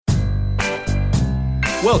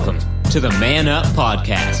Welcome to the Man Up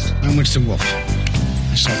Podcast. I'm Winston Wolfe.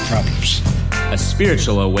 I solve problems. A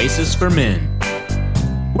spiritual oasis for men.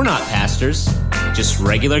 We're not pastors, just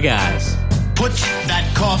regular guys. Put that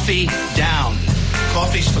coffee down.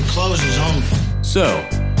 Coffee's for closers only. So,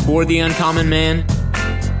 for the uncommon man,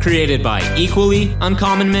 created by equally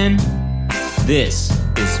uncommon men, this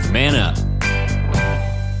is Man Up.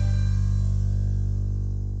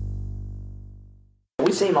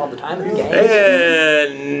 We see him all the time in games.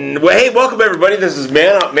 And well, hey, welcome everybody. This is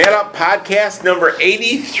Man Up Podcast number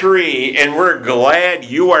 83, and we're glad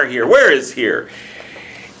you are here. Where is here?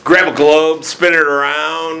 Grab a globe, spin it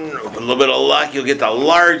around. With a little bit of luck, you'll get the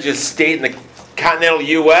largest state in the continental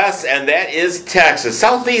U.S., and that is Texas.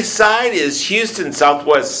 Southeast side is Houston.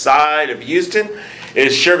 Southwest side of Houston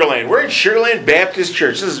is Sugar Land. We're at Sugar Land Baptist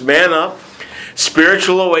Church. This is Man Up,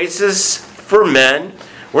 spiritual oasis for men.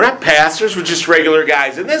 We're not pastors, we're just regular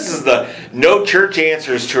guys. And this is the No Church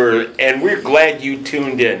Answers Tour, and we're glad you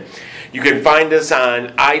tuned in. You can find us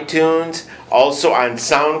on iTunes, also on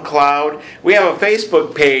SoundCloud. We have a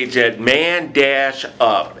Facebook page at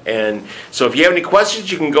Man-Up. And so if you have any questions,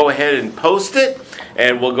 you can go ahead and post it,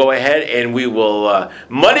 and we'll go ahead and we will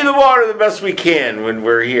muddy the water the best we can when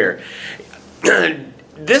we're here.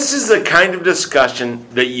 This is the kind of discussion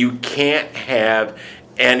that you can't have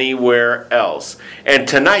anywhere else. And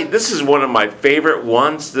tonight, this is one of my favorite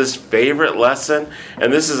ones, this favorite lesson,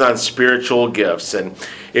 and this is on spiritual gifts. And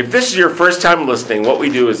if this is your first time listening, what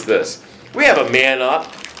we do is this. We have a Man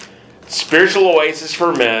Up, spiritual oasis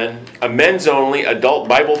for men, a men's only adult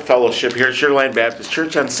Bible fellowship here at Sugar Land Baptist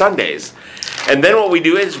Church on Sundays. And then what we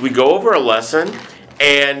do is we go over a lesson,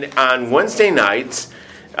 and on Wednesday nights,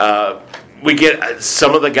 we get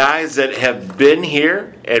some of the guys that have been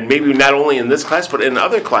here, and maybe not only in this class, but in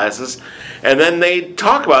other classes, and then they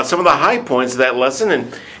talk about some of the high points of that lesson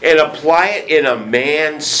and apply it in a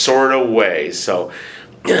man sort of way. So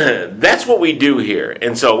that's what we do here.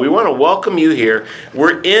 And so we want to welcome you here.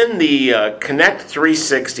 We're in the Connect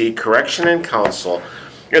 360 Correction and Counsel,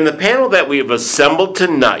 and the panel that we have assembled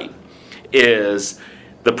tonight is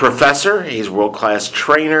the professor. He's a world-class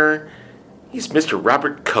trainer. He's Mr.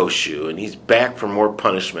 Robert Koshu, and he's back for more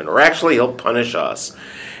punishment. Or actually, he'll punish us.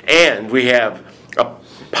 And we have a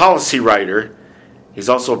policy writer. He's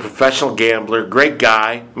also a professional gambler. Great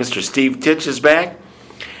guy. Mr. Steve Titch is back.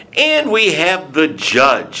 And we have the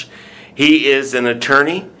judge. He is an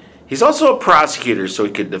attorney. He's also a prosecutor, so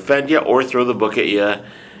he could defend you or throw the book at you.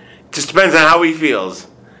 Just depends on how he feels.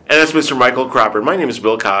 And that's Mr. Michael Cropper. My name is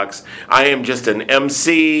Bill Cox. I am just an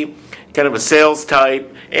MC, kind of a sales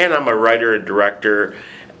type, and I'm a writer and director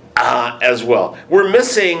as well. We're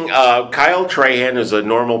missing Kyle Trahan, who's a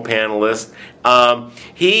normal panelist.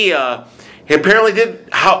 He apparently did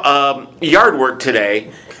yard work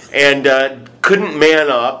today and couldn't man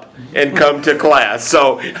up and come to class.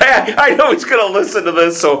 So I know he's going to listen to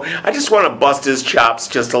this, so I just want to bust his chops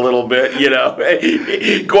just a little bit, you know.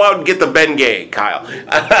 Go out and get the Bengay, Kyle.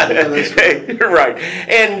 Right.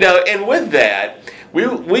 And with that,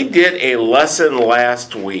 we did a lesson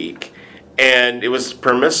last week, and it was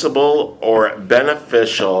permissible or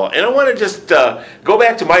beneficial. And I want to just go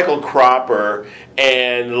back to Michael Cropper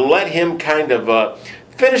and let him kind of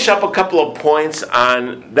finish up a couple of points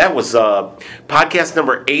on, that was podcast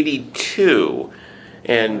number 82.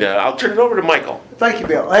 And I'll turn it over to Michael. Thank you,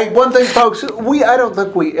 Bill. Hey, one thing, folks, I don't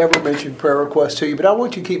think we ever mentioned prayer requests to you, but I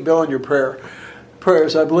want you to keep Bill in your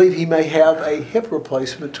prayers. I believe he may have a hip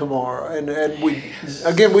replacement tomorrow, and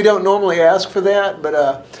we don't normally ask for that,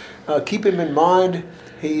 but keep him in mind.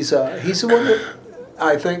 He's the one that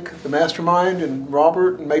I think the mastermind and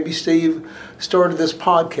Robert and maybe Steve started this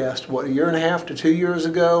podcast a year and a half to 2 years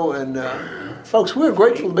ago, and folks, we're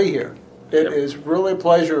grateful to be here. It is really a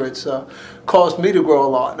pleasure. It's caused me to grow a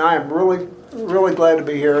lot, and I am really, really glad to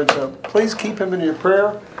be here. And so please keep him in your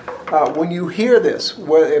prayer. When you hear this,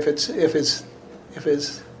 if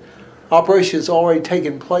his operation has already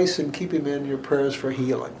taken place, and keep him in your prayers for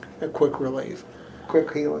healing, a quick relief,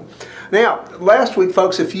 quick healing. Now, last week,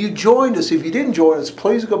 folks, if you didn't join us,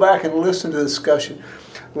 please go back and listen to the discussion.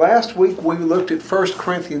 Last week, we looked at 1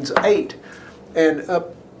 Corinthians 8. And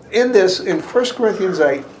in 1 Corinthians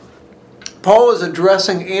 8, Paul is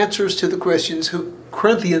addressing answers to the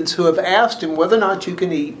Corinthians who have asked him whether or not you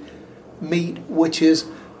can eat meat which has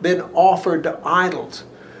been offered to idols.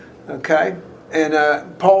 Okay? And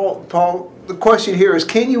Paul, the question here is,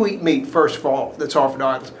 can you eat meat, first of all, that's offered to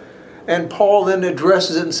idols? And Paul then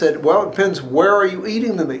addresses it and said, well, it depends, where are you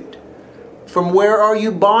eating the meat? From where are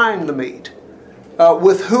you buying the meat?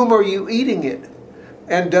 With whom are you eating it?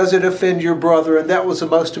 And does it offend your brother? And that was the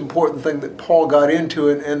most important thing that Paul got into,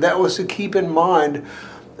 and that was to keep in mind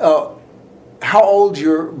how old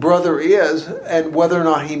your brother is and whether or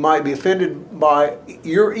not he might be offended by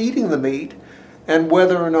your eating the meat, and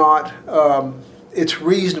whether or not it's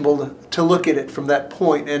reasonable to look at it from that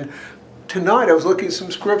point. And tonight I was looking at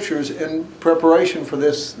some scriptures in preparation for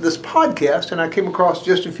this podcast, and I came across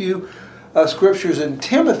just a few scriptures in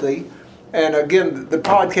Timothy. And again, the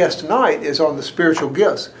podcast tonight is on the spiritual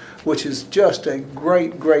gifts, which is just a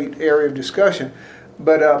great, great area of discussion.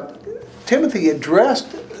 But Timothy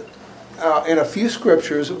addressed in a few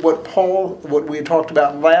scriptures what we had talked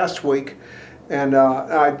about last week. And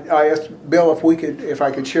I asked Bill if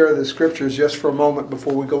I could share the scriptures just for a moment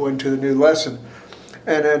before we go into the new lesson.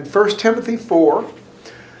 And in 1 Timothy 4,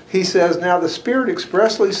 he says, "Now the Spirit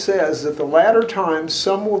expressly says that the latter times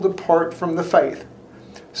some will depart from the faith.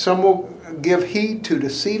 Some will give heed to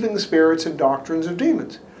deceiving spirits and doctrines of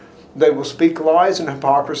demons. They will speak lies and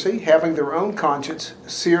hypocrisy, having their own conscience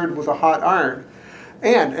seared with a hot iron."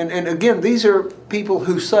 And again, these are people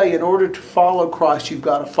who say, in order to follow Christ, you've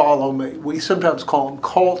got to follow me. We sometimes call them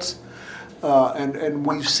cults, and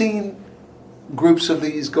we've seen groups of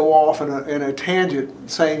these go off in a tangent,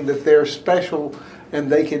 saying that they're special and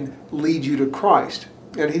they can lead you to Christ.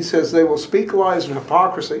 And he says they will speak lies and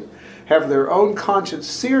hypocrisy, have their own conscience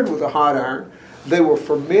seared with a hot iron. They will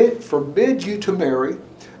forbid you to marry.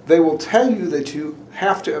 They will tell you that you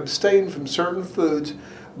have to abstain from certain foods.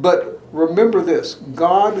 But remember this,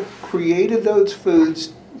 God created those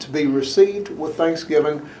foods to be received with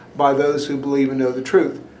thanksgiving by those who believe and know the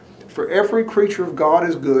truth. For every creature of God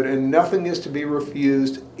is good, and nothing is to be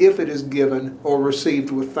refused if it is given or received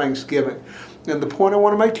with thanksgiving. And the point I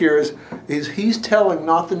want to make here is he's telling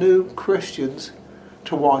not the new Christians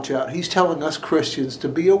to watch out. He's telling us Christians to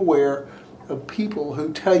be aware of people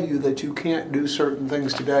who tell you that you can't do certain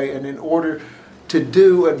things today, and in order to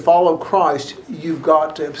do and follow Christ, you've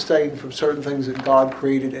got to abstain from certain things that God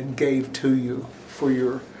created and gave to you for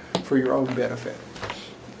your own benefit.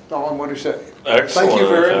 That's all I want to say. Excellent. Thank you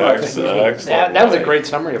very much. Excellent. That was a great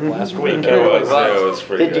summary of last week. It was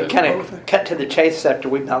pretty Did you good. kind of cut to the chase after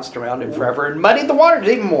we bounced around it forever and muddied the waters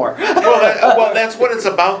even more? Well, that's what it's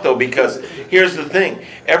about, though, because here's the thing.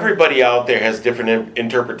 Everybody out there has different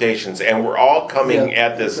interpretations, and we're all coming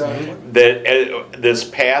at this this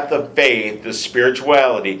path of faith, this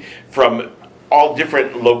spirituality, from all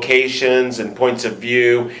different locations and points of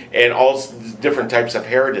view and all different types of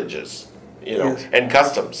heritages. Yes. And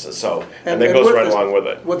customs. So, and that goes right along with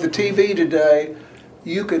it. With the TV today,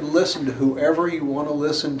 you can listen to whoever you want to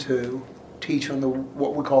listen to teach on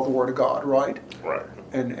what we call the Word of God, right? Right.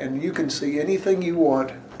 And you can see anything you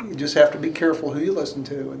want. You just have to be careful who you listen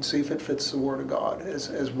to and see if it fits the Word of God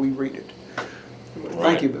as we read it.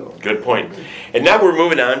 Thank you, Bill. Good point. And now we're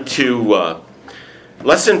moving on to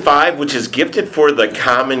Lesson 5, which is Gifted for the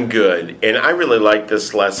Common Good. And I really like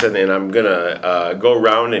this lesson, and I'm going to go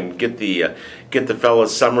around and get the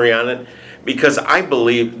fella's summary on it, because I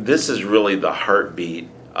believe this is really the heartbeat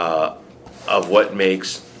of what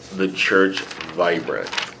makes the church vibrant,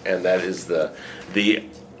 and that is the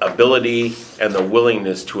ability and the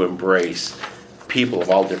willingness to embrace people of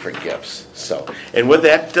all different gifts. So, and with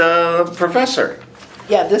that, Professor.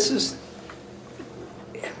 Yeah,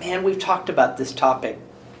 man, we've talked about this topic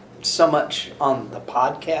so much on the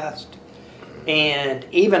podcast, and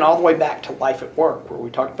even all the way back to Life at Work, where we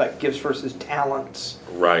talked about gifts versus talents.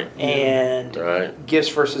 Right. And gifts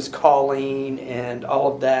versus calling and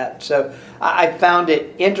all of that. So I found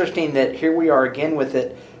it interesting that here we are again with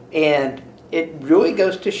it, and it really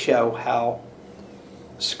goes to show how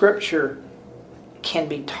Scripture can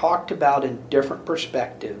be talked about in different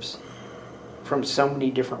perspectives from so many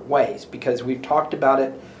different ways, because we've talked about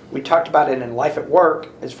it. We talked about it in Life at Work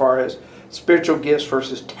as far as spiritual gifts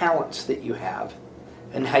versus talents that you have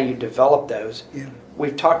and how you develop those. Yeah.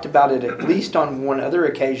 We've talked about it at least on one other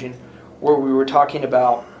occasion where we were talking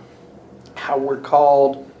about how we're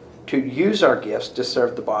called to use our gifts to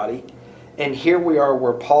serve the body. And here we are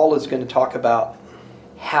where Paul is going to talk about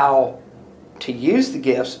how to use the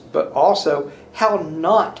gifts, but also how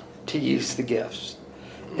not to use the gifts.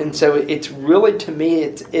 And so it's really, to me,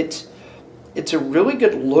 it's a really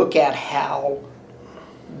good look at how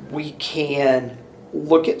we can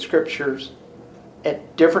look at scriptures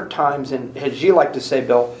at different times. And as you like to say,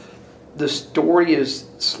 Bill, the story is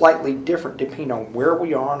slightly different depending on where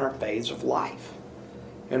we are in our phase of life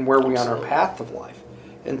and where we are on our path of life.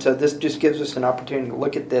 And so this just gives us an opportunity to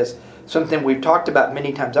look at this, something we've talked about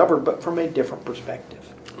many times over, but from a different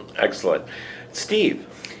perspective. Excellent. Steve.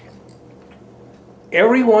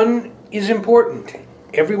 Everyone is important.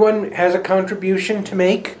 everyone has a contribution to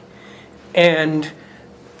make, and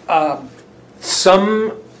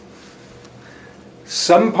some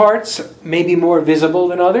parts may be more visible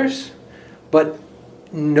than others, but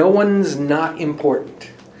no one's not important.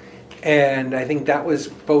 And I think that was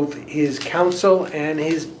both his counsel and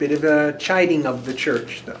his bit of a chiding of the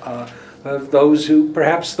church, of those who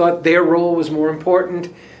perhaps thought their role was more important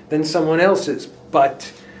than someone else's.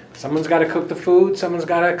 But someone's got to cook the food, someone's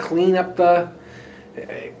got to clean up the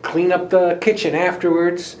kitchen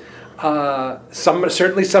afterwards.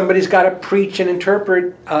 Certainly somebody's got to preach and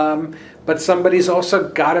interpret, but somebody's also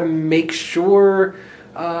got to make sure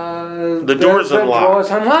the door's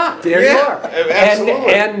unlocked. There you are.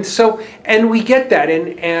 Absolutely. And we get that,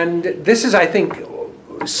 and this is, I think,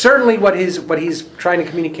 certainly what he's trying to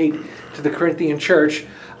communicate to the Corinthian church.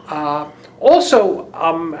 Also,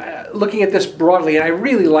 looking at this broadly, and I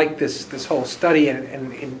really like this whole study,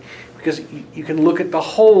 and because you can look at the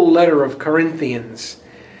whole letter of Corinthians.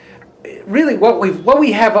 Really, what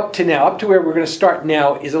we have up to where we're going to start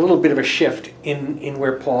now, is a little bit of a shift in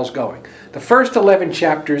where Paul's going. The first 11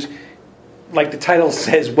 chapters, like the title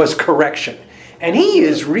says, was correction, and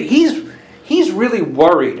he's really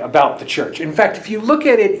worried about the church. In fact, if you look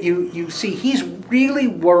at it, you see he's really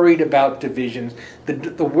worried about divisions.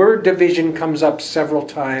 The word division comes up several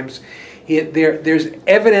times. There's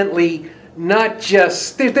evidently not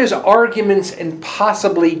just there's arguments and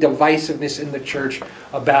possibly divisiveness in the church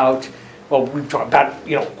about, well, we've talked about,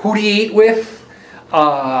 who do you eat with?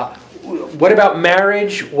 What about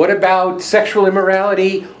marriage? What about sexual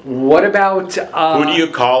immorality? What about who do you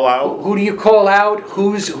call out? Who do you call out?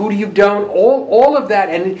 Who do you don't? All of that,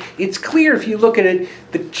 and it's clear if you look at it.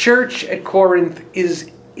 The church at Corinth is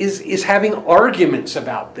having arguments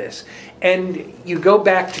about this, and you go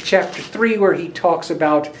back to chapter 3 where he talks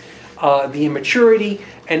about the immaturity,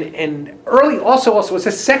 and early also it's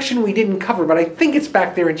a section we didn't cover, but I think it's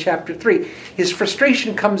back there in chapter 3. His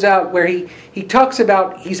frustration comes out where he talks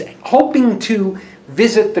about he's hoping to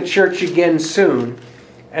visit the church again soon,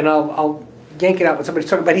 and I'll yank it out when somebody's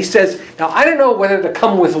talking about. He says, now I don't know whether to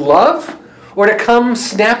come with love or to come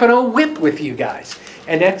snapping a whip with you guys,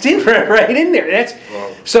 and that's right in there.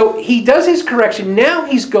 So he does his correction. Now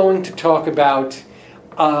he's going to talk about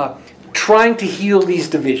trying to heal these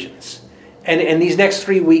divisions. And these next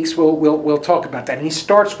 3 weeks we'll talk about that. And he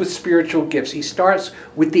starts with spiritual gifts. He starts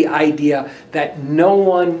with the idea that no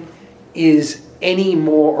one is any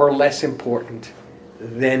more or less important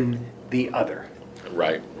than the other.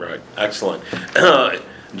 Right. Excellent.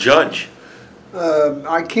 Judge.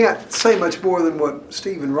 I can't say much more than what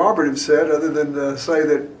Steve and Robert have said, other than to say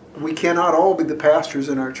that we cannot all be the pastors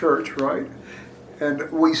in our church, right?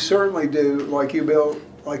 And we certainly do, like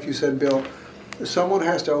you said, Bill, someone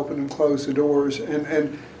has to open and close the doors.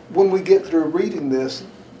 And when we get through reading this,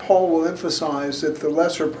 Paul will emphasize that the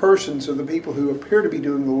lesser persons, or the people who appear to be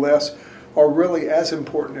doing the less, are really as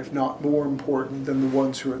important, if not more important, than the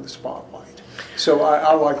ones who are in the spotlight. So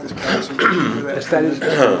I like this passage. That is,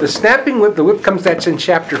 the snapping whip, the whip comes, that's in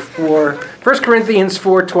chapter 4, 1 Corinthians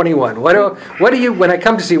 4:21. What do you, when I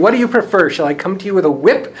come to see, what do you prefer? Shall I come to you with a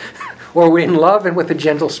whip, or in love and with a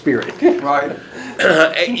gentle spirit? Right.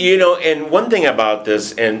 And one thing about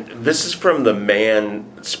this, and this is from the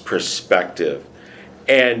man's perspective,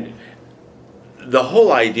 and the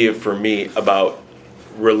whole idea for me about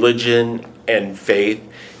religion and faith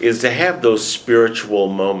is to have those spiritual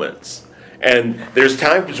moments. And there's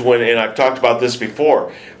times when, and I've talked about this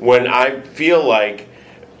before, when I feel like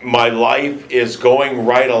my life is going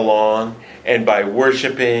right along, and by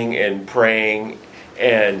worshiping and praying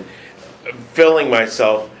and filling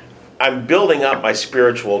myself, I'm building up my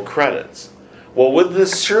spiritual credits. Well, with the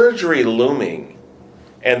surgery looming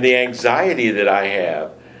and the anxiety that I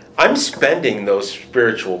have, I'm spending those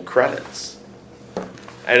spiritual credits.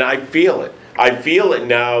 And I feel it. I feel it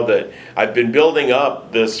now that I've been building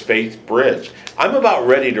up this faith bridge. I'm about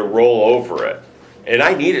ready to roll over it, and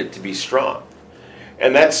I need it to be strong.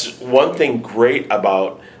 And that's one thing great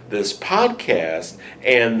about this podcast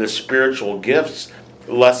and the spiritual gifts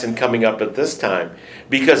lesson coming up at this time,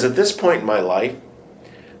 because at this point in my life,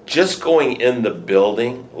 just going in the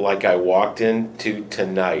building like I walked into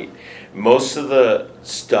tonight, most of the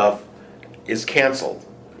stuff is canceled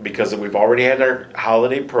because we've already had our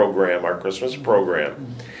holiday program, our Christmas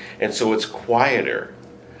program, and so it's quieter.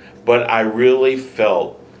 But I really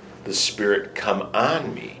felt the Spirit come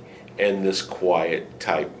on me in this quiet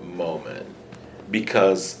type moment,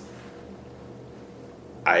 because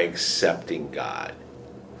I'm accepting God,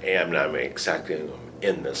 and I'm accepting Him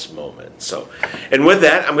in this moment. So, and with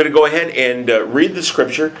that, I'm going to go ahead and read the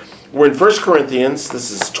scripture. We're in 1 Corinthians, this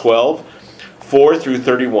is 12, 4 through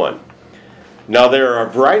 31. Now there are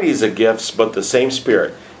varieties of gifts, but the same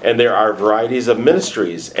Spirit. And there are varieties of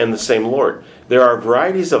ministries, and the same Lord. There are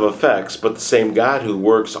varieties of effects, but the same God who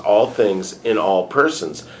works all things in all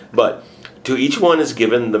persons. But to each one is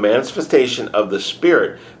given the manifestation of the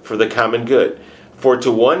Spirit for the common good. For to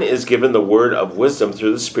one is given the word of wisdom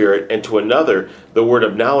through the Spirit, and to another the word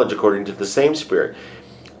of knowledge according to the same Spirit.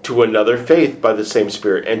 To another faith by the same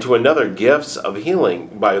Spirit, and to another gifts of healing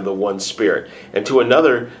by the one Spirit, and to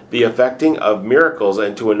another the effecting of miracles,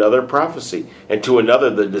 and to another prophecy, and to another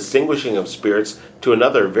the distinguishing of spirits, to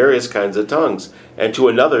another various kinds of tongues, and to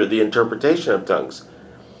another the interpretation of tongues.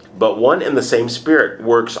 But one and the same Spirit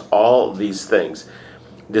works all these things,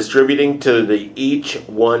 distributing to each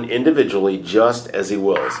one individually just as he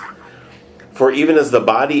wills. For even as the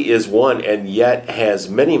body is one and yet has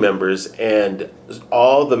many members, and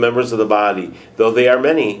all the members of the body, though they are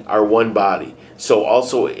many, are one body, so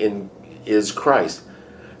also is Christ.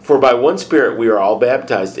 For by one Spirit we are all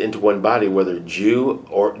baptized into one body, whether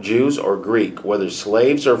Jews or Greek, whether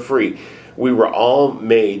slaves or free, we were all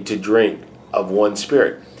made to drink of one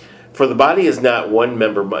Spirit. For the body is not one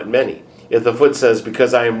member but many. If the foot says,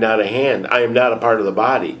 because I am not a hand, I am not a part of the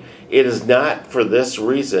body, it is not for this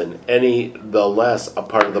reason any the less a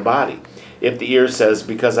part of the body. If the ear says,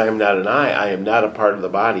 because I am not an eye, I am not a part of the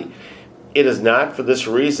body, it is not for this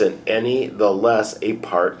reason any the less a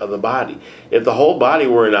part of the body. If the whole body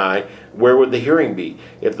were an eye, where would the hearing be?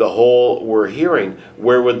 If the whole were hearing,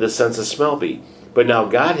 where would the sense of smell be? But now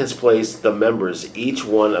God has placed the members, each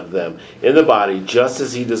one of them, in the body just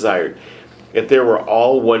as he desired. If there were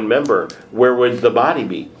all one member, where would the body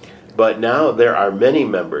be? But now there are many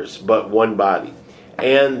members, but one body.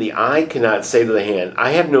 And the eye cannot say to the hand,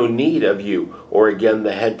 I have no need of you, or again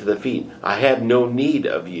the head to the feet, I have no need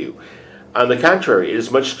of you. On the contrary, it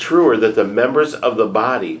is much truer that the members of the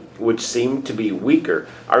body, which seem to be weaker,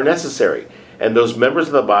 are necessary, and those members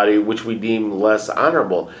of the body which we deem less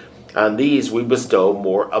honorable, on these we bestow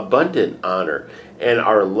more abundant honor, and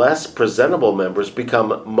our less presentable members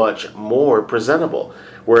become much more presentable,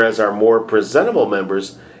 whereas our more presentable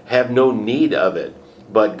members have no need of it.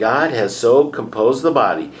 But God has so composed the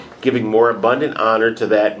body, giving more abundant honor to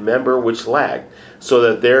that member which lacked, so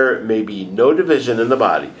that there may be no division in the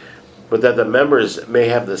body, but that the members may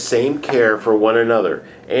have the same care for one another.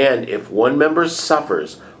 And if one member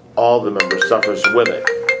suffers, all the members suffers with it.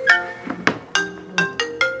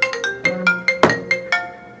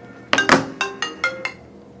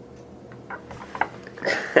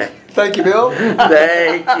 Thank you, Bill.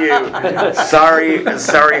 Thank you.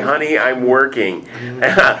 Sorry, honey, I'm working.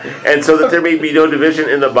 And so that there may be no division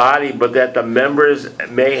in the body, but that the members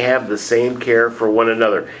may have the same care for one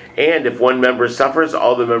another. And if one member suffers,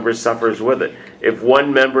 all the members suffers with it. If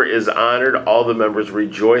one member is honored, all the members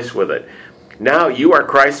rejoice with it. Now you are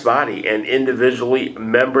Christ's body and individually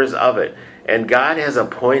members of it. And God has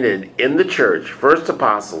appointed in the church first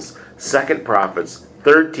apostles, second prophets,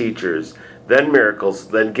 third teachers, then miracles,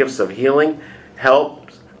 then gifts of healing, help,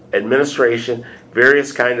 administration,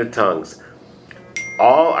 various kinds of tongues.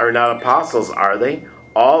 All are not apostles, are they?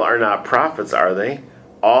 All are not prophets, are they?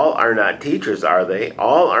 All are not teachers, are they?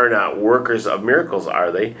 All are not workers of miracles,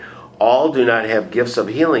 are they? All do not have gifts of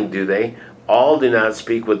healing, do they? All do not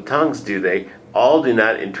speak with tongues, do they? All do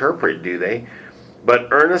not interpret, do they? But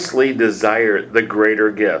earnestly desire the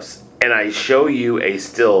greater gifts, and I show you a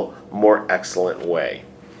still more excellent way.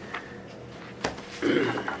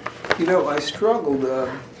 You know, I struggled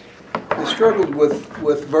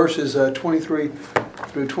with verses 23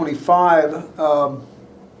 through 25.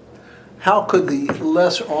 How could the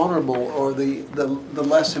less honorable or the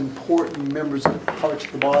less important members of parts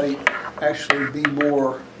of the body actually be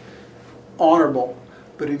more honorable?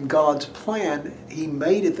 But in God's plan, He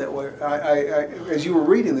made it that way. I as you were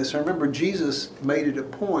reading this, I remember Jesus made it a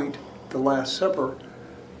point, the Last Supper,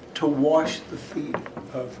 to wash the feet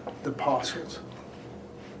of the apostles.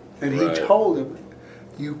 And He told them,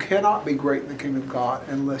 you cannot be great in the kingdom of God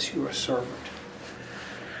unless you're a servant.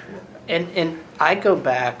 And I go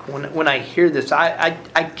back, when I hear this, I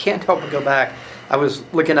can't help but go back. I was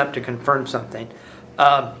looking up to confirm something.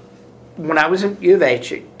 When I was in U of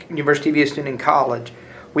H, at University of Houston in college,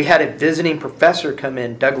 we had a visiting professor come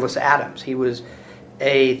in, Douglas Adams. He was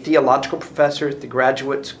a theological professor at the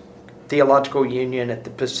Graduate Theological Union at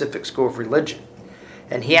the Pacific School of Religion.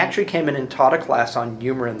 And he actually came in and taught a class on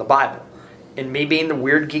humor in the Bible. And me being the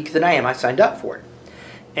weird geek that I am, I signed up for it.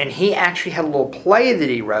 And he actually had a little play that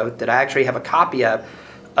he wrote that I actually have a copy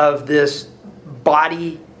of this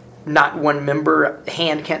body, not one member,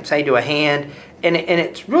 hand can't say to a hand. And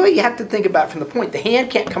it's really, you have to think about it from the point, the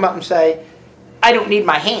hand can't come up and say, I don't need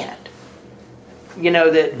my hand.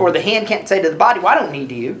 that, or the hand can't say to the body, well, I don't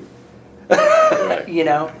need you. Right.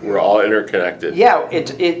 We're all interconnected. Yeah,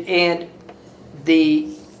 and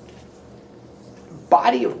the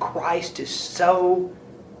body of Christ is so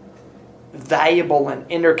valuable and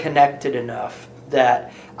interconnected enough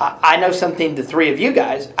that I know something, the three of you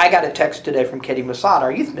guys, I got a text today from Katie Masad,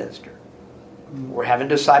 our youth minister. We're having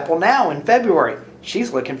Disciple Now in February.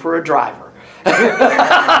 She's looking for a driver. And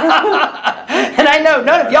I know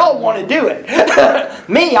none of y'all want to do it.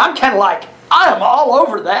 Me, I'm kind of like, I am all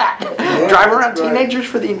over that. Drive around teenagers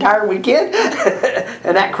for the entire weekend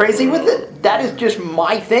and act crazy with it. That is just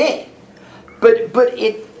my thing. But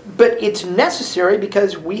it's necessary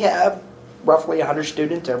because we have roughly 100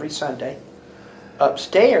 students every Sunday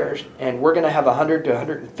upstairs, and we're going to have 100 to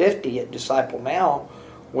 150 at Disciple Now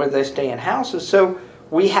where they stay in houses. So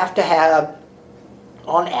we have to have,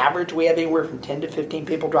 on average, we have anywhere from 10 to 15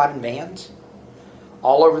 people driving vans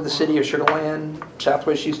all over the city of Sugar Land,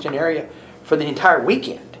 Southwest Houston area for the entire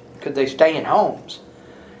weekend because they stay in homes.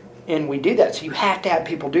 And we do that. So you have to have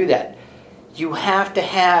people do that. You have to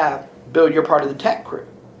have, Bill, you're part of the tech crew.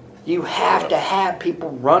 You have to have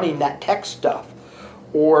people running that tech stuff,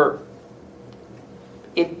 or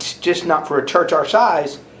it's just not for a church our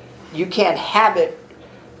size. You can't have it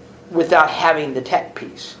without having the tech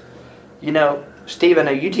piece. Steve, I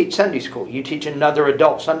know you teach Sunday school. You teach another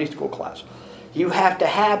adult Sunday school class. You have to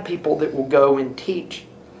have people that will go and teach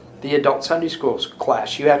the adult Sunday school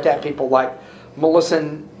class. You have to have people like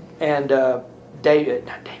Melissa and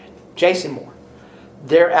Jason Moore.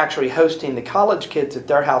 They're actually hosting the college kids at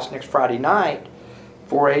their house next Friday night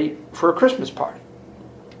for a Christmas party.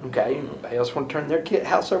 Okay, anybody else want to turn their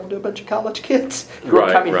house over to a bunch of college kids who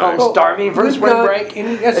are coming home starving for spring break?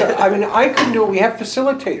 I couldn't do it. We have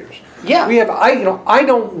facilitators. Yeah, we have. I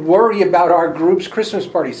don't worry about our group's Christmas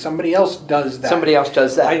party. Somebody else does that.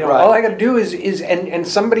 Right. All I got to do is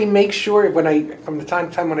somebody makes sure from the time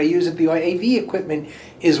when I use it, the AV equipment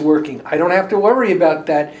is working. I don't have to worry about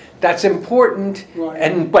that. That's important.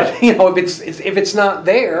 Right. But if it's not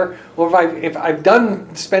there, or if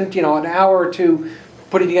I've spent an hour or two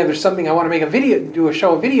putting together something I want to make a video,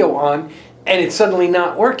 show a video on, and it's suddenly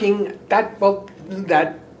not working, that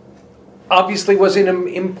obviously was an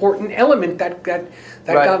important element that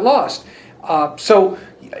got lost. So,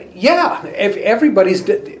 if everybody's,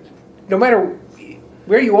 no matter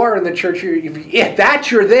where you are in the church,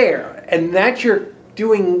 that you're there, and that you're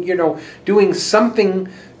doing something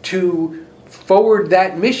to forward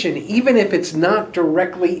that mission, even if it's not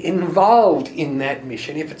directly involved in that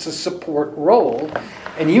mission, if it's a support role,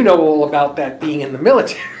 and all about that being in the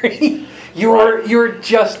military, you're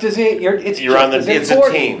just as it's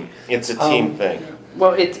a team. It's a team thing.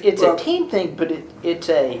 Well, it's a team thing, but it's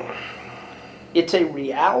a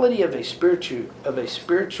reality of a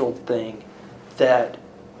spiritual thing that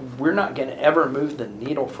we're not going to ever move the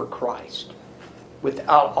needle for Christ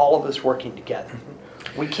without all of us working together.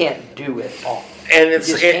 We can't do it all. And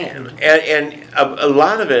a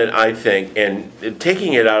lot of it, I think, and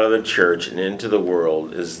taking it out of the church and into the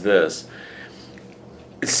world is this: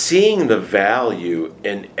 seeing the value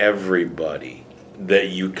in everybody that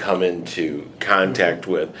you come into contact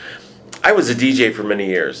with. I was a DJ for many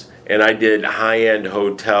years, and I did high-end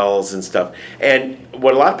hotels and stuff. And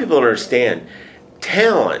what a lot of people don't understand,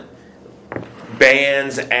 talent,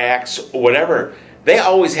 bands, acts, whatever, they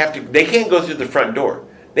can't go through the front door.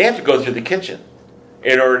 They have to go through the kitchen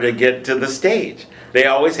in order to get to the stage. They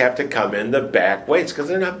always have to come in the back ways because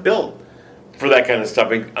they're not built for that kind of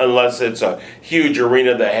stuff unless it's a huge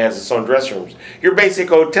arena that has its own dressing rooms. Your basic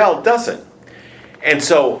hotel doesn't. And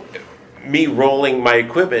so me rolling my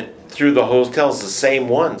equipment through the hotels, the same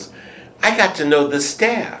ones, I got to know the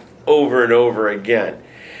staff over and over again.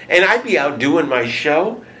 And I'd be out doing my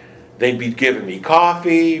show. They'd be giving me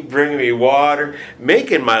coffee, bringing me water,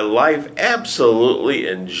 making my life absolutely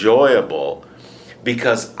enjoyable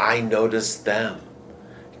because I noticed them,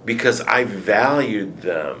 because I valued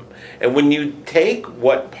them. And when you take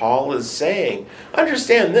what Paul is saying,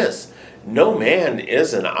 understand this: no man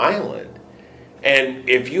is an island. And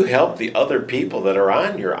if you help the other people that are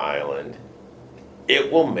on your island,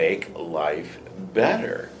 it will make life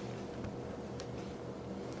better.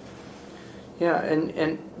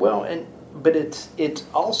 Yeah, but it's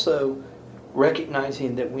also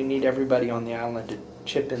recognizing that we need everybody on the island to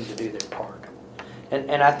chip in to do their part.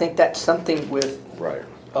 And I think that's something with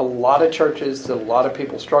a lot of churches that a lot of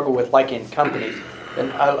people struggle with, like in companies.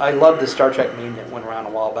 And I love the Star Trek meme that went around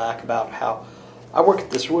a while back about how I work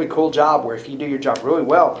at this really cool job where if you do your job really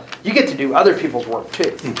well, you get to do other people's work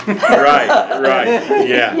too. Right,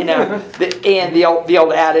 yeah. You know, the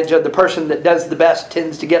old adage of the person that does the best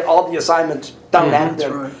tends to get all the assignments done at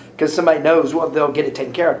them because somebody knows they'll get it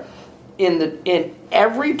taken care of. In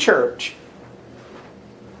every church,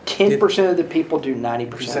 10% of the people do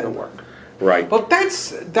 90% of the work. Right. Well,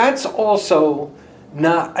 that's also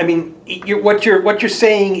not. I mean, what you're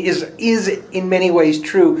saying is in many ways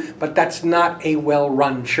true, but that's not a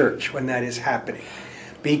well-run church when that is happening,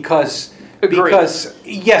 because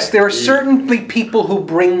yes, there are certainly people who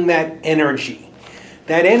bring that energy.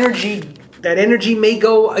 That energy may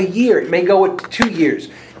go a year. It may go 2 years.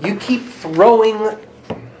 You keep throwing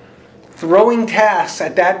tasks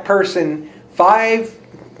at that person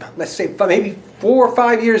let's say maybe 4 or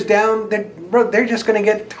 5 years down, they're just going to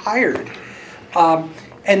get tired.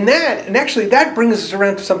 And actually that brings us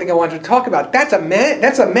around to something I wanted to talk about. That's a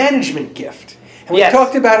management gift. And we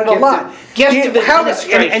talked about it a lot. Gift of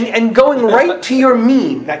administration. And going right to your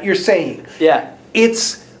meme that you're saying. Yeah.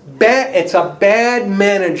 It's a bad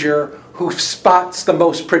manager who spots the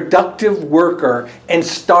most productive worker and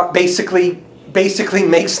basically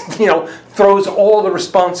makes, throws all the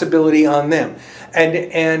responsibility on them.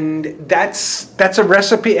 And that's a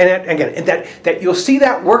recipe, and again, that you'll see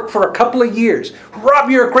that work for a couple of years. Rob,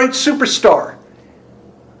 you're a great superstar.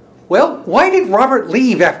 Well, why did Robert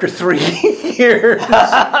leave after 3 years?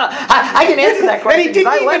 I can answer that question. He did.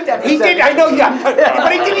 I know,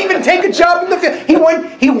 but he didn't even take a job in the field.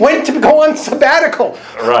 He went to go on sabbatical.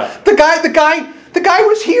 Right. The guy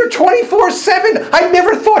was here 24/7. I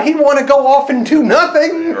never thought he'd want to go off and do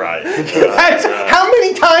nothing. Right. How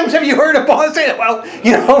many times have you heard a boss say, well,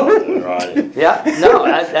 Right. Yeah. No.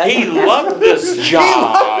 He loved this job. He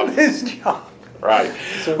loved this job. Right.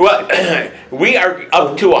 Well, we are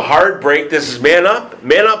up to a hard break. This is Man Up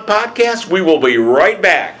Podcast. We will be right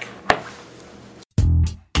back.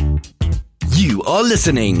 You are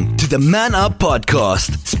listening to the Man Up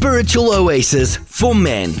Podcast, spiritual oasis for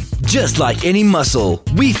men. Just like any muscle,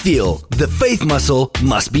 we feel the faith muscle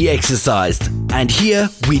must be exercised. And here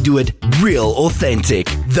we do it real authentic,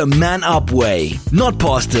 the Man Up way. Not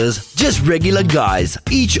pastors, just regular guys,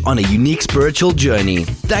 each on a unique spiritual journey.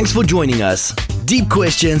 Thanks for joining us. Deep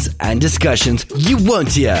questions and discussions you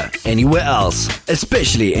won't hear anywhere else,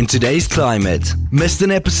 especially in today's climate. Missed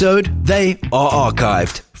an episode? They are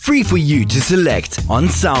archived, free for you to select on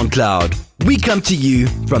SoundCloud. We come to you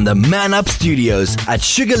from the Man Up Studios at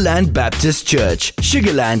Sugarland Baptist Church,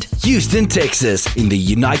 Sugarland, Houston, Texas, in the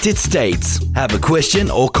United States. Have a question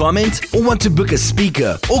or comment, or want to book a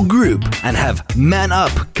speaker or group and have Man Up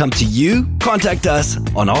come to you? Contact us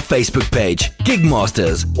on our Facebook page,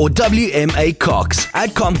 Gigmasters, or WMA Cox at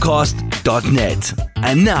Comcast.net.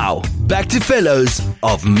 And now, back to fellows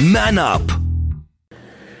of Man Up.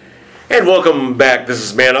 And welcome back. This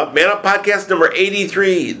is Man Up Podcast number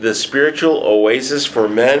 83, the spiritual oasis for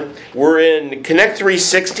men. We're in Connect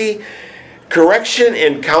 360, correction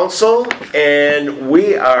and counsel, and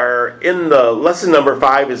we are in the lesson number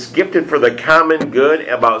 5 is gifted for the common good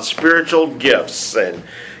about spiritual gifts. And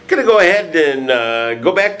going to go ahead and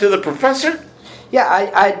go back to the professor. Yeah,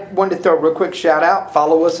 I wanted to throw a real quick shout out.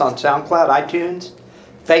 Follow us on SoundCloud, iTunes,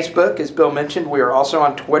 Facebook, as Bill mentioned. We are also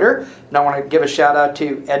on Twitter. And I want to give a shout out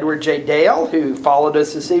to Edward J. Dale, who followed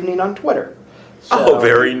us this evening on Twitter. So,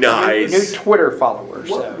 very nice. New Twitter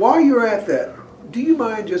followers. While you're at that, do you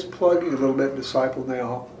mind just plugging a little bit Disciple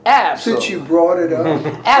Now? Absolutely. Since you brought it up.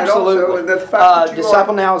 Absolutely. And also, the fact that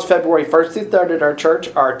Disciple Now is February 1st through 3rd at our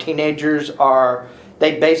church. Our teenagers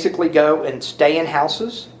they basically go and stay in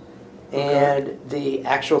houses. And the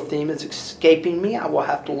actual theme is escaping me. I will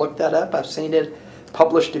have to look that up. I've seen it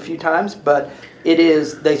published a few times, but it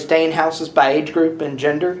is, they stay in houses by age group and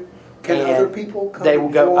gender. Can other people come? They will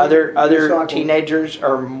go, other Disciple? teenagers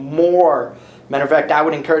or more. Matter of fact, I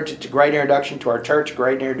would encourage it. It's a great introduction to our church,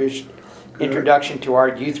 great introduction to our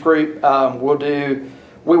youth group.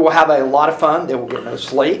 We will have a lot of fun. They will get no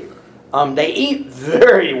sleep. They eat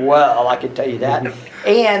very well, I can tell you that.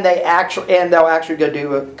 And they'll actually go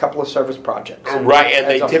do a couple of service projects. Right, and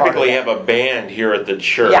they typically have a band here at the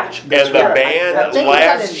church. Yeah, and the band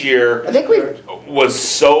last year was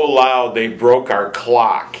so loud they broke our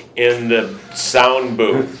clock in the sound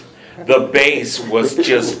booth. the bass was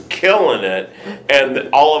just killing it, and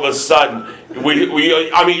all of a sudden, when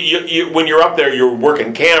you're up there, you're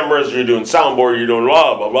working cameras, you're doing soundboard, you're doing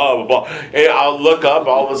blah blah blah blah blah, and I'll look up,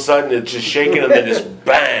 all of a sudden it's just shaking, and then just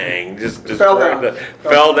bang, just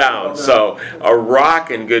fell down. So a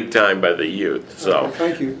rocking good time by the youth. So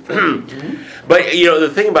thank you. But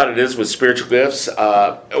the thing about it is with spiritual gifts,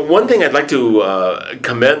 one thing I'd like to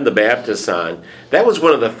commend the Baptists on. That was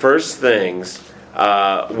one of the first things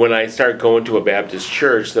when I started going to a Baptist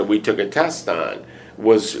church that we took a test on,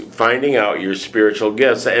 was finding out your spiritual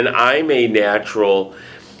gifts. And I'm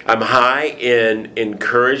high in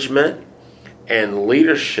encouragement and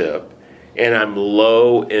leadership, and I'm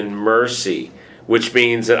low in mercy, which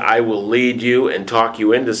means that I will lead you and talk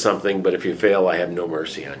you into something, but if you fail, I have no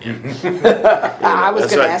mercy on you. I was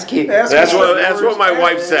going to ask you. That's what my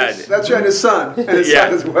wife said. That's right, his son. And his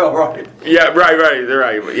son as well, right? Yeah,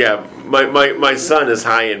 right. Yeah, my son is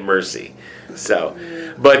high in mercy. So,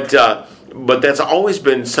 but that's always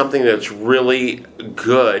been something that's really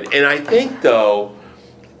good. And I think, though,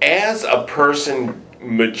 as a person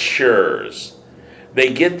matures,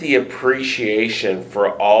 they get the appreciation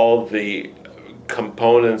for all the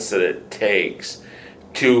components that it takes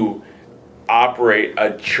to operate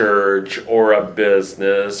a church or a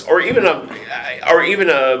business or even a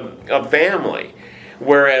family.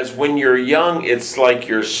 Whereas when you're young, it's like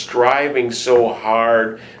you're striving so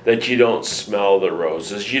hard that you don't smell the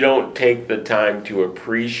roses. You don't take the time to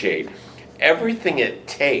appreciate everything it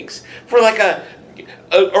takes for like an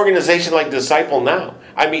organization like Disciple Now.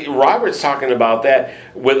 I mean, Robert's talking about that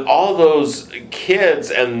with all those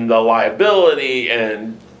kids and the liability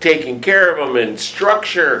and taking care of them and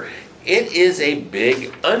structure. It is a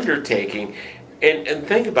big undertaking. And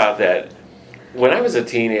think about that. When I was a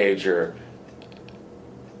teenager,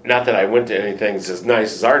 not that I went to anything as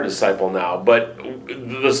nice as our Disciple Now, but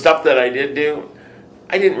the stuff that I did do,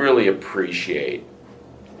 I didn't really appreciate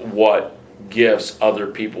what gifts other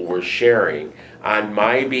people were sharing on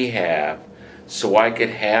my behalf so I could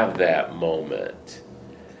have that moment.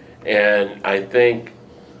 And I think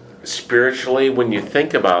spiritually, when you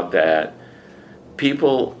think about that,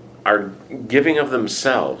 people are giving of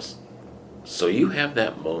themselves so you have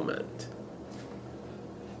that moment.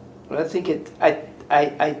 I think it's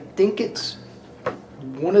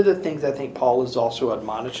one of the things I think Paul is also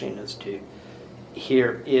admonishing us to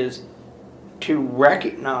here is to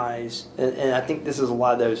recognize, and I think this is a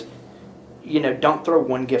lot of those, don't throw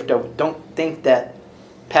one gift over. Don't think that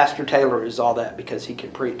Pastor Taylor is all that because he can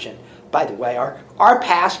preach. And by the way, our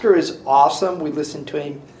pastor is awesome. We listened to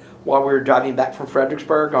him while we were driving back from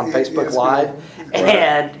Fredericksburg on Facebook Live. Right.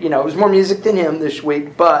 And, it was more music than him this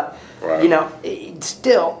week. But,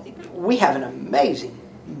 still, we have an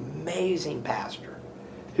amazing pastor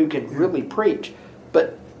who can really preach.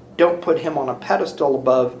 But don't put him on a pedestal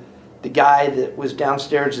above the guy that was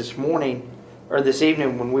downstairs this morning or this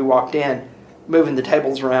evening when we walked in, moving the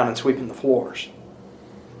tables around and sweeping the floors.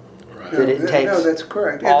 Right. That it takes that's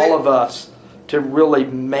correct. all of us to really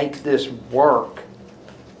make this work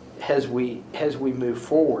as we move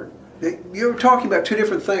forward. You're talking about two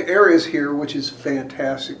different areas here, which is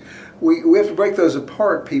fantastic. We have to break those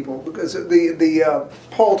apart, people, because the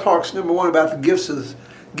Paul talks, number one, about the gifts of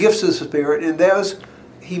the Spirit, and those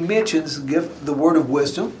he mentions the word of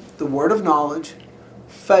wisdom, the word of knowledge,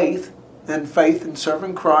 faith in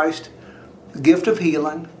serving Christ, the gift of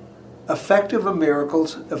healing, affecting of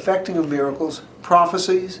miracles,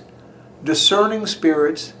 prophecies, discerning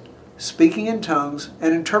spirits, speaking in tongues,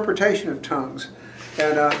 and interpretation of tongues.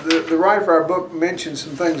 And the writer of our book mentions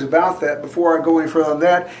some things about that. Before I go any further on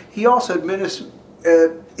that, he also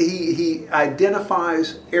he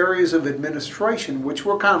identifies areas of administration, which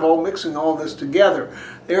we're kind of all mixing all this together.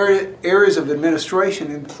 Areas of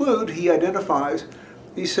administration include, he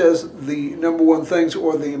says the number one things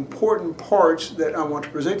or the important parts that I want to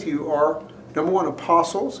present to you are, number one,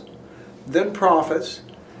 apostles, then prophets,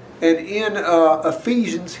 and in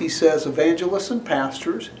Ephesians he says evangelists and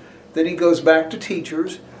pastors. Then he goes back to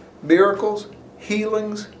teachers, miracles,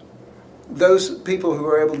 healings, those people who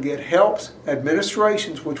are able to get helps,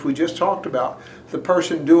 administrations, which we just talked about, the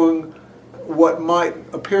person doing what might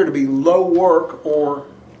appear to be low work or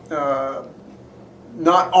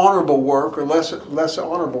not honorable work or less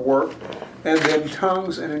honorable work, and then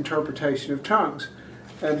tongues and interpretation of tongues.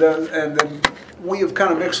 And then we have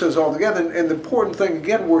kind of mixed those all together. And the important thing,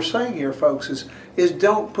 again, we're saying here, folks, is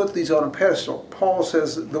don't put these on a pedestal. Paul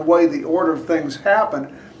says the way the order of things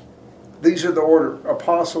happen, these are the order: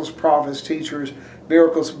 apostles, prophets, teachers,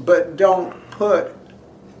 miracles, but don't put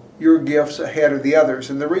your gifts ahead of the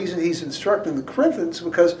others. And the reason he's instructing the Corinthians,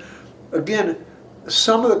 because, again,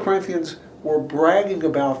 some of the Corinthians were bragging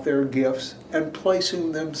about their gifts and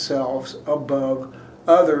placing themselves above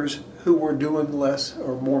others who were doing less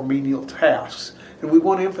or more menial tasks. And we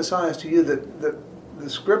want to emphasize to you that the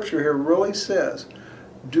scripture here really says,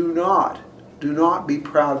 do not be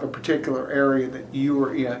proud of a particular area that you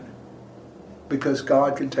are in, because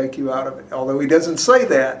God can take you out of it. Although he doesn't say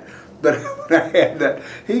that, but when I add that,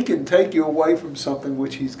 he can take you away from something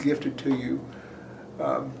which he's gifted to you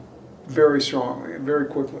very strongly and very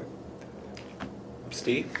quickly.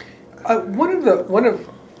 Steve? One of the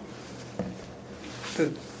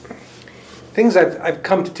things I've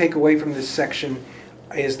come to take away from this section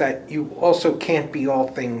is that you also can't be all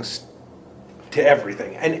things to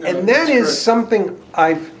everything, and that is correct. Something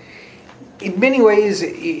I've, in many ways,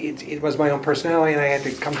 it was my own personality, and I had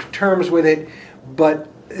to come to terms with it. But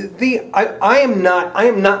I am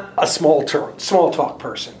not a small talk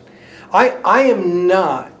person. I am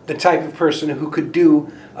not the type of person who could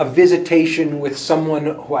do a visitation with someone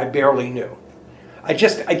who I barely knew. I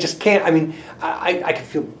just can't. I mean, I could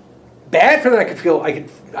feel bad for them. I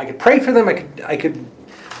could pray for them. I could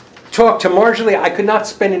talk to marginally. I could not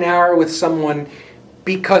spend an hour with someone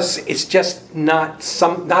because it's just not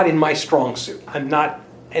in my strong suit. I'm not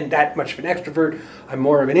that much of an extrovert. I'm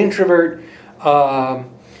more of an introvert.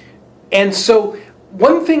 And so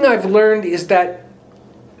one thing I've learned is that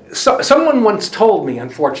someone once told me,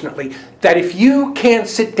 unfortunately, that if you can't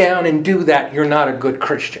sit down and do that, you're not a good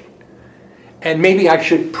Christian. And maybe I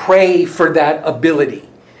should pray for that ability.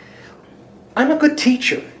 I'm a good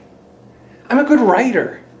teacher. I'm a good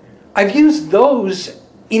writer. I've used those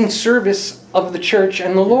in service of the church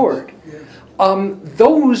and the Lord.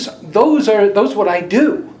 Those what I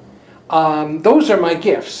do. Those are my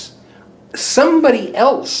gifts. Somebody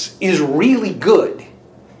else is really good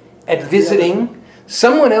at visiting.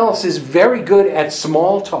 Someone else is very good at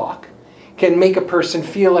small talk. Can make a person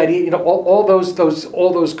feel at ease. All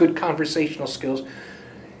those good conversational skills.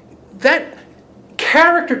 That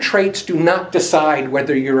character traits do not decide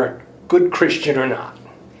whether you're a good Christian or not.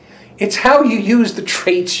 It's how you use the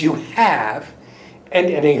traits you have, and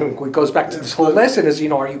it goes back to this whole lesson: is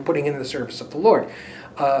are you putting in the service of the Lord?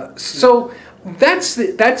 So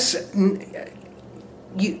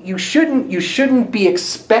you shouldn't be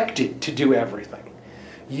expected to do everything.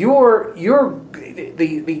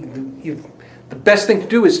 The best thing to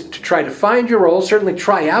do is to try to find your role. Certainly,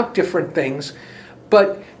 try out different things,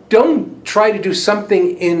 but don't try to do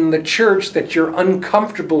something in the church that you're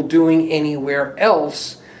uncomfortable doing anywhere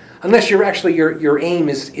else. Unless your aim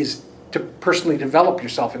is to personally develop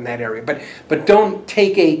yourself in that area, but don't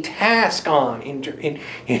take a task on.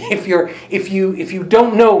 If you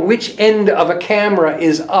don't know which end of a camera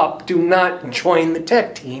is up, do not join the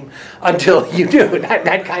tech team until you do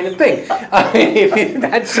that kind of thing.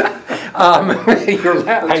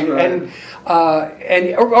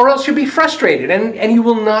 Or else you'll be frustrated and you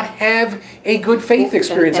will not have a good faith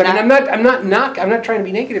experience. I'm not trying to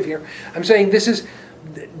be negative here. I'm saying this is.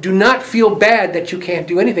 Do not feel bad that you can't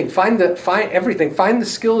do anything. Find everything. Find the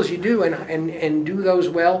skills you do and do those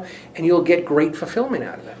well, and you'll get great fulfillment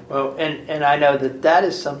out of them. Well, and I know that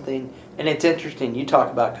is something, and it's interesting you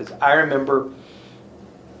talk about, because I remember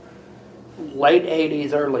late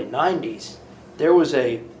 80s, early 90s, there was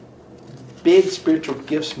a big spiritual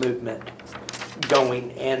gifts movement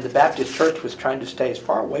going, and the Baptist Church was trying to stay as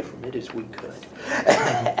far away from it as we could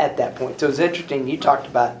at that point. So it was interesting. You talked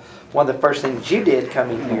about one of the first things you did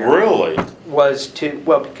coming here. Really? Was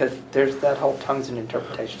because there's that whole tongues and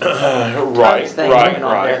interpretation right.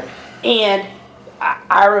 There. And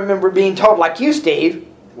I remember being told, like you, Steve,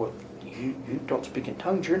 well, you don't speak in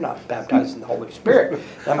tongues, you're not baptized in the Holy Spirit.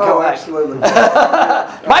 Absolutely.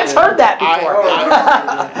 Mike's heard that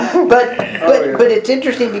before. But it's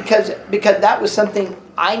interesting because that was something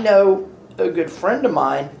I know a good friend of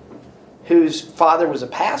mine whose father was a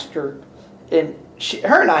pastor, and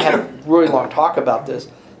her and I had a really long talk about this,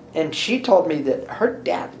 and she told me that her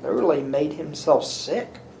dad literally made himself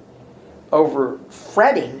sick over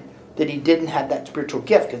fretting that he didn't have that spiritual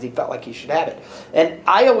gift because he felt like he should have it. And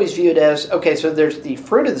I always view it as, okay, so there's the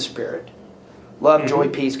fruit of the Spirit, love, joy,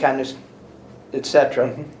 peace, kindness,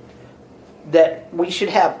 etc., that we should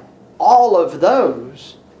have all of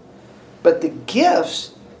those, but the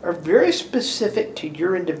gifts are very specific to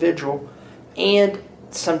your individual, and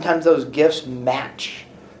sometimes those gifts match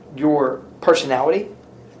your personality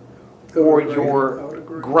or your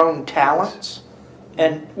grown talents.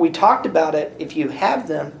 And we talked about it. If you have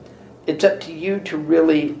them, it's up to you to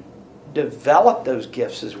really develop those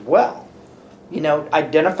gifts as well.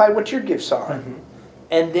 Identify what your gifts are,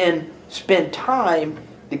 and then spend time.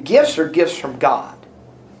 The gifts are gifts from God.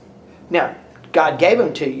 Now, God gave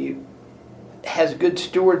them to you, as good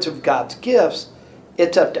stewards of God's gifts,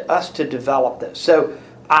 it's up to us to develop this. So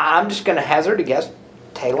I'm just going to hazard a guess.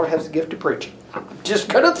 Taylor has the gift of preaching. I'm just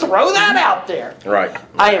going to throw that out there. Right.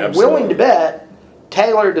 I am Absolutely. willing to bet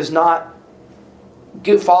Taylor does not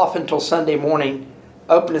goof off until Sunday morning,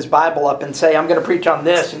 open his Bible up and say, I'm going to preach on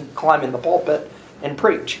this, and climb in the pulpit and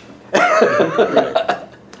preach.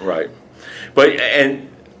 Right. But, and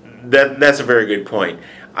that's a very good point.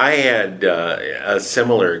 I had a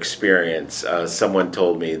similar experience. Someone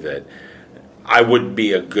told me that I wouldn't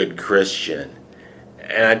be a good Christian.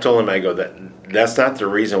 And I told him, I go, that's not the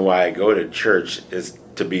reason why I go to church, is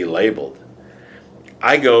to be labeled.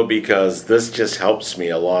 I go because this just helps me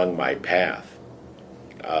along my path,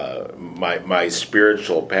 my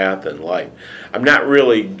spiritual path in life. I'm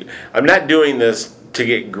not doing this to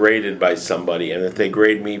get graded by somebody. And if they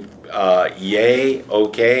grade me yay,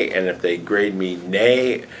 okay. And if they grade me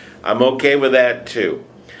nay, I'm okay with that too.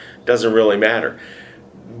 Doesn't really matter.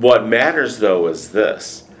 What matters though is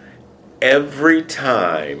this. Every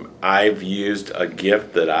time I've used a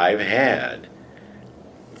gift that I've had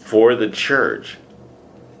for the church,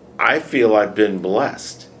 I feel I've been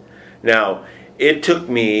blessed. Now, it took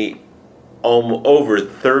me over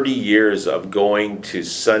 30 years of going to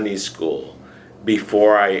Sunday school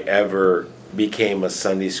before I ever became a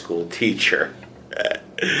Sunday school teacher.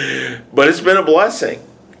 But it's been a blessing.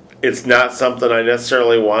 It's not something I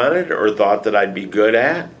necessarily wanted or thought that I'd be good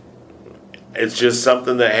at. It's just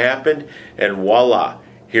something that happened, and voila,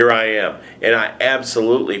 here I am. And I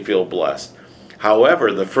absolutely feel blessed.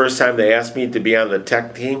 However, the first time they asked me to be on the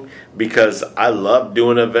tech team, because I love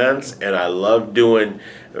doing events and I love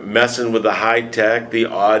messing with the high tech, the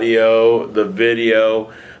audio, the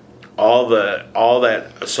video, all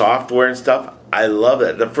that software and stuff, I love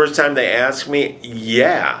it. The first time they asked me,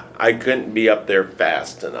 yeah, I couldn't be up there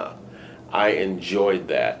fast enough. I enjoyed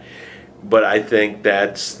that. But I think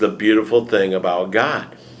that's the beautiful thing about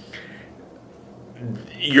God.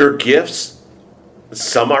 Your gifts,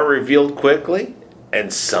 some are revealed quickly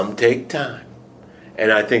and some take time.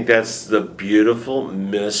 And I think that's the beautiful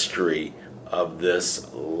mystery of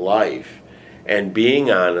this life and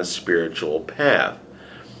being on a spiritual path.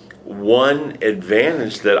 One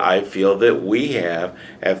advantage that I feel that we have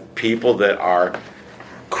people that are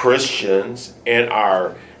Christians and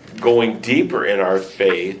are going deeper in our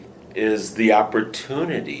faith is the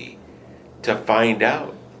opportunity to find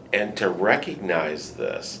out and to recognize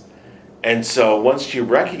this. And so once you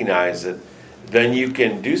recognize it, then you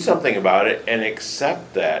can do something about it and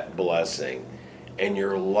accept that blessing, and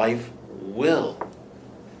your life will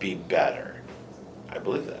be better. I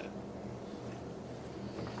believe that.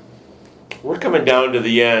 We're coming down to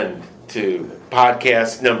the end to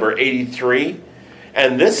podcast number 83,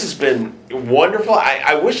 and this has been wonderful.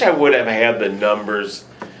 I wish I would have had the numbers,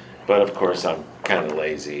 but of course I'm kind of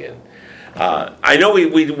lazy. And I know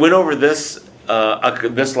we went over this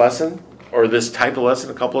lesson, or this type of lesson,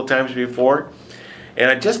 a couple of times before, and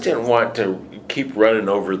I just didn't want to keep running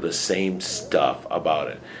over the same stuff about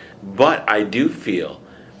it. But I do feel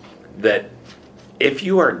that if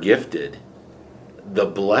you are gifted, the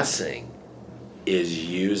blessing is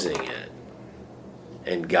using it,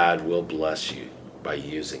 and God will bless you by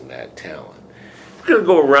using that talent. We're going to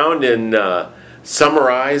go around and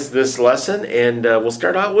summarize this lesson, and we'll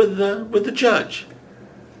start out with the judge.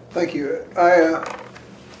 Thank you.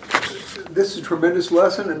 This is a tremendous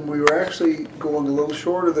lesson, and we were actually going a little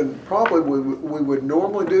shorter than probably we would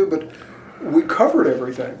normally do, but we covered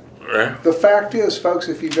everything. The fact is, folks,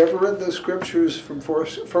 if you've ever read the scriptures from 1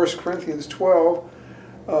 Corinthians 12,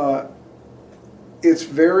 it's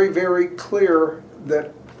very, very clear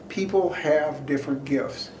that people have different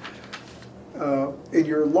gifts. In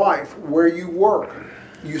your life, where you work,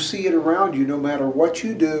 you see it around you. No matter what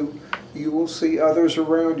you do, you will see others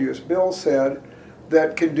around you, as Bill said,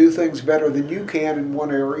 that can do things better than you can in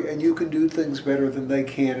one area, and you can do things better than they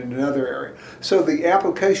can in another area. So the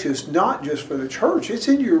application is not just for the church, it's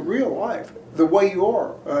in your real life, the way you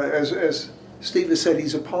are. As Steve has said,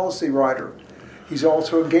 he's a policy writer. He's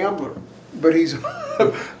also a gambler. But he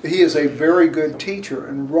is a very good teacher,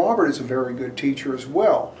 and Robert is a very good teacher as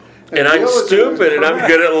well. And I'm stupid, and I'm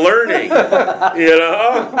good at learning. You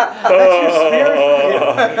know,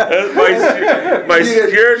 my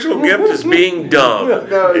spiritual gift is being dumb.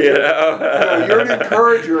 No, you're an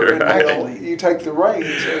encourager, and actually you take the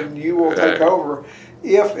reins, and you will take over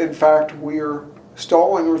if, in fact, we're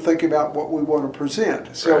stalling or thinking about what we want to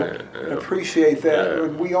present. So I appreciate that,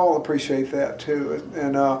 and we all appreciate that too.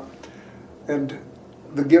 And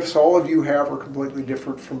the gifts all of you have are completely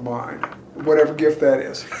different from mine, whatever gift that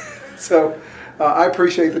is. So I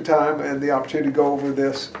appreciate the time and the opportunity to go over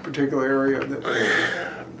this particular area of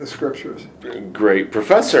the scriptures. Great.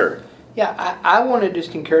 Professor. Yeah, I want to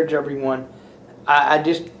just encourage everyone. I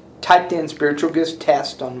just typed in spiritual gifts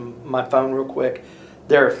test on my phone real quick.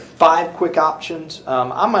 There are 5 quick options.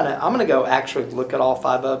 I'm gonna go actually look at all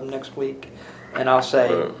 5 of them next week, and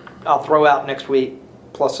I'll throw out next week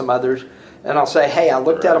plus some others, and I'll say, hey, I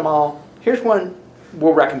looked at them all. Here's one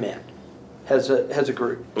we'll recommend as a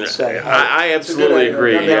group. Say, hey, I absolutely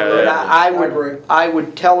agree. But I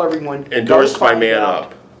would tell everyone, endorsed by Man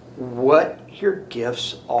Up, what your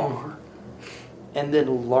gifts are, and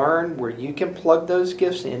then learn where you can plug those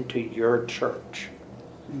gifts into your church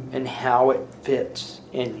and how it fits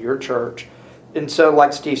in your church. And so,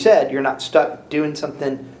 like Steve said, you're not stuck doing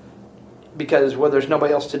something because, well, there's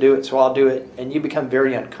nobody else to do it, so I'll do it, and you become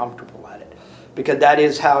very uncomfortable at it. Because that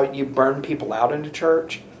is how you burn people out into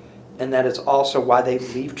church, and that is also why they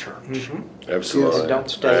leave church. Absolutely. They don't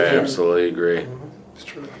stay in. I absolutely agree. It's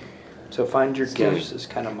true. So find your gifts is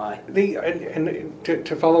kind of my... And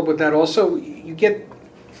to follow up with that also, you get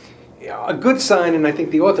a good sign, and I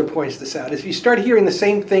think the author points this out, is if you start hearing the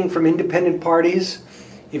same thing from independent parties.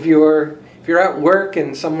 If you're at work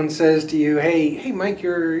and someone says to you, hey Mike,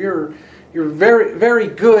 you're very, very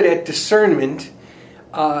good at discernment,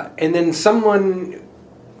 and then someone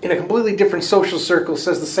in a completely different social circle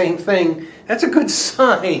says the same thing, that's a good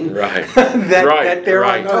sign that they're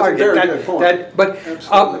on target. That's a very good point.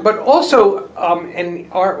 But also, and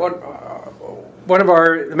one of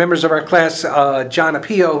the members of our class, John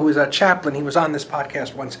Apio, who is a chaplain, he was on this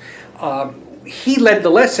podcast once. He led the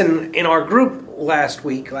lesson in our group last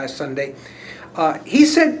Sunday. He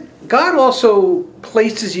said God also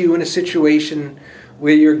places you in a situation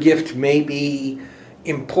where your gift may be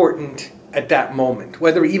important at that moment,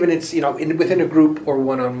 whether even it's within a group or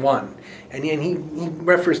one-on-one. And he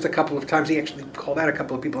referenced a couple of times. He actually called out a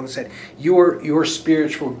couple of people and said, "Your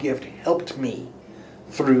spiritual gift helped me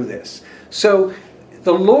through this." So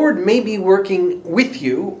the Lord may be working with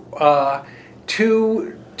you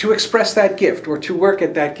to express that gift or to work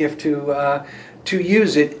at that gift to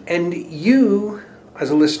use it, and you, as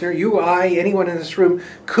a listener, anyone in this room,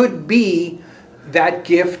 could be that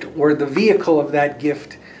gift or the vehicle of that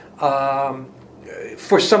gift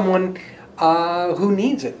for someone who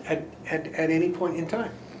needs it at any point in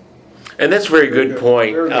time. And that's a very good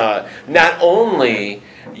point. Not only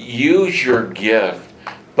use your gift,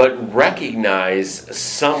 but recognize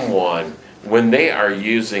someone when they are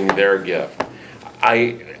using their gift.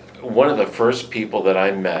 One of the first people that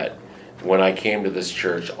I met when I came to this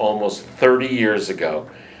church almost 30 years ago,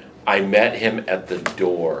 I met him at the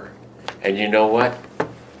door. And you know what?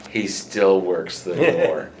 He still works the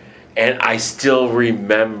door. And I still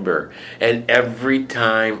remember. And every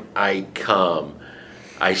time I come,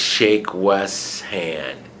 I shake Wes's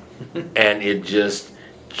hand. And it just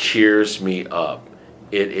cheers me up.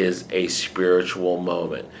 It is a spiritual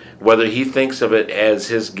moment. Whether he thinks of it as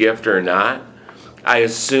his gift or not, I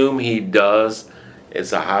assume he does.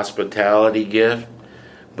 It's a hospitality gift.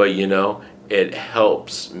 But it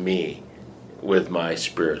helps me with my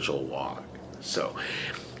spiritual walk. So,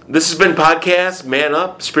 this has been podcast Man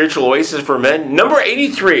Up, Spiritual Oasis for Men, number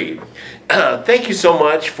 83. Thank you so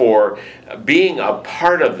much for being a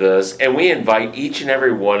part of this, and we invite each and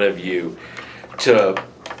every one of you to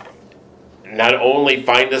not only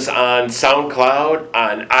find us on SoundCloud,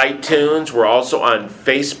 on iTunes, we're also on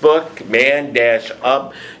Facebook,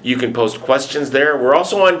 Man-Up. You can post questions there. We're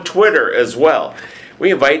also on Twitter as well.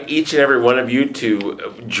 We invite each and every one of you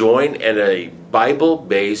to join in a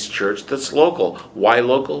Bible-based church that's local. Why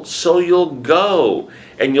local? So you'll go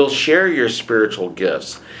and you'll share your spiritual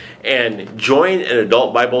gifts. And join an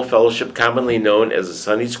adult Bible fellowship commonly known as a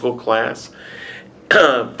Sunday school class.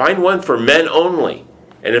 Find one for men only.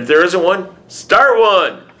 And if there isn't one, start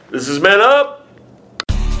one. This is Man Up.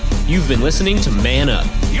 You've been listening to Man Up.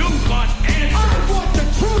 You want answers. I want the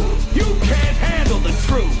truth. You can't handle the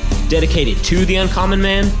truth. Dedicated to the uncommon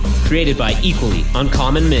man, created by equally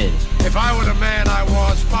uncommon men. If I were the man I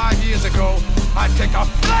was 5 years ago, I'd take a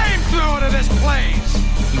flamethrower to this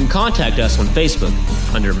place. You can contact us on Facebook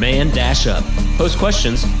under Man-Up. Post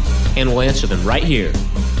questions, and we'll answer them right here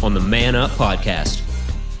on the Man Up Podcast.